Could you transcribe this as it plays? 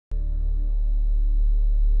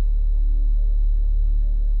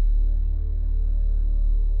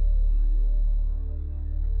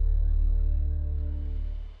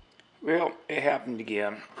it happened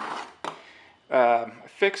again. I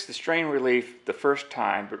fixed the strain relief the first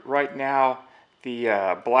time, but right now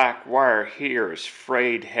the black wire here is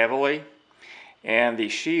frayed heavily and the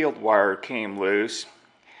shield wire came loose.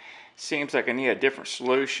 Seems like I need a different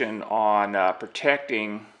solution on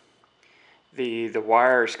protecting the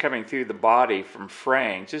wires coming through the body from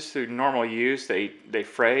fraying. Just through normal use they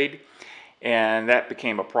frayed, and that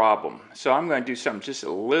became a problem. So I'm going to do something just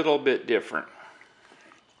a little bit different.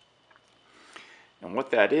 And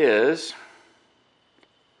what that is,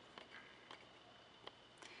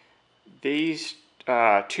 these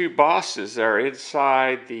two bosses that are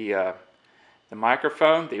inside the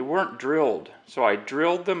microphone, they weren't drilled. So I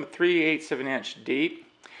drilled them 3/8 of an inch deep,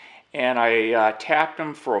 and I tapped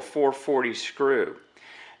them for a 440 screw.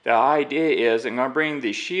 The idea is I'm going to bring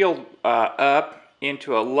the shield up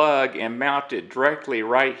into a lug and mount it directly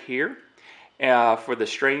right here for the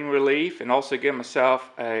strain relief, and also give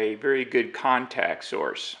myself a very good contact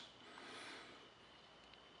source.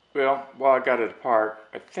 Well, while I got it apart,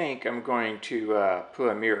 I think I'm going to put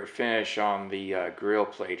a mirror finish on the grill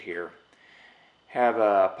plate here. Have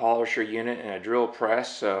a polisher unit and a drill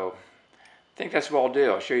press, so I think that's what I'll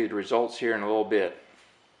do. I'll show you the results here in a little bit.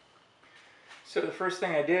 So the first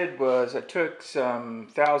thing I did was I took some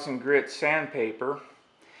 1000 grit sandpaper,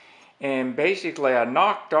 and basically I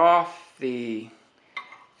knocked off the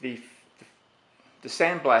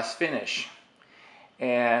sandblast finish.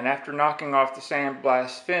 And after knocking off the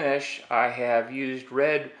sandblast finish, I have used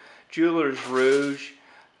red jeweler's rouge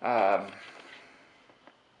because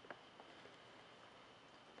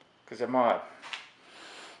I'm on a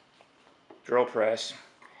drill press,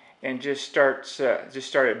 and just started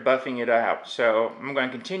buffing it out. So I'm going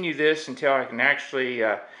to continue this until I can actually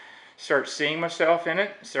start seeing myself in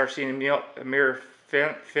it, start seeing a mirror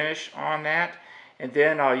finish on that. And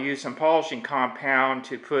then I'll use some polishing compound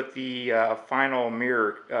to put the final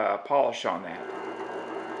mirror polish on that.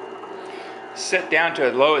 Set down to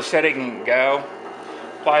the lowest setting you can go.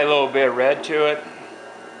 Apply a little bit of red to it.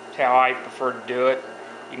 That's how I prefer to do it.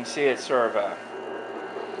 You can see it's sort of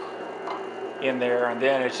in there, and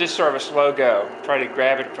then it's just sort of a slow go. Try to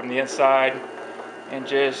grab it from the inside and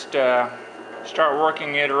just start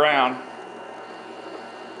working it around.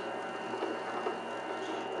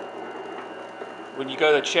 When you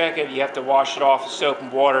go to check it, you have to wash it off with soap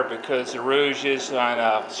and water because the rouge is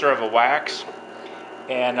on sort of a wax,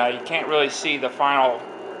 and you can't really see the final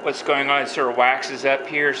what's going on. It sort of waxes up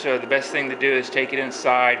here, so the best thing to do is take it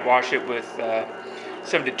inside, wash it with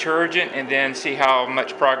some detergent, and then see how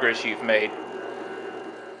much progress you've made.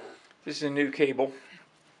 This is a new cable,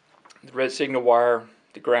 the red signal wire,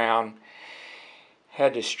 the ground.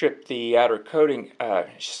 Had to strip the outer coating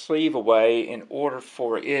sleeve away in order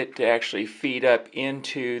for it to actually feed up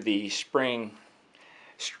into the strain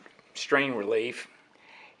relief.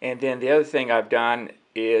 And then the other thing I've done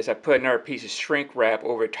is I put another piece of shrink wrap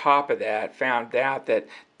over top of that. Found out that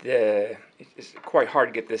it's quite hard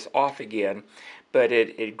to get this off again, but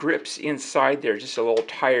it grips inside there just a little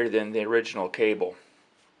tighter than the original cable.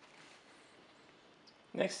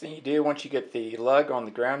 Next thing you do once you get the lug on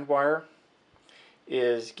the ground wire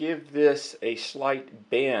is give this a slight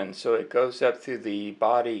bend so it goes up through the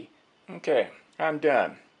body. Okay, I'm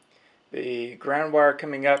done. The ground wire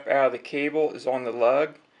coming up out of the cable is on the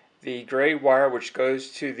lug. The gray wire which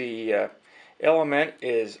goes to the element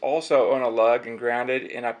is also on a lug and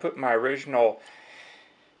grounded, and I put my original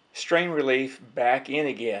strain relief back in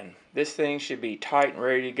again. This thing should be tight and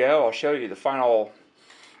ready to go. I'll show you the final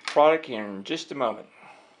product in just a moment.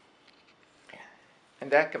 And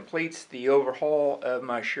that completes the overhaul of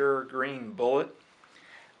my Shure Green Bullet.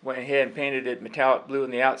 Went ahead and painted it metallic blue on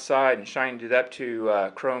the outside and shined it up to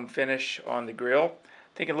chrome finish on the grill.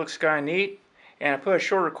 I think it looks kind of neat. And I put a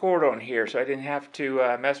shorter cord on here so I didn't have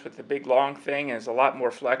to mess with the big long thing, and it's a lot more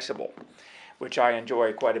flexible, which I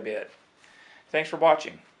enjoy quite a bit. Thanks for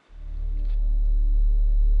watching.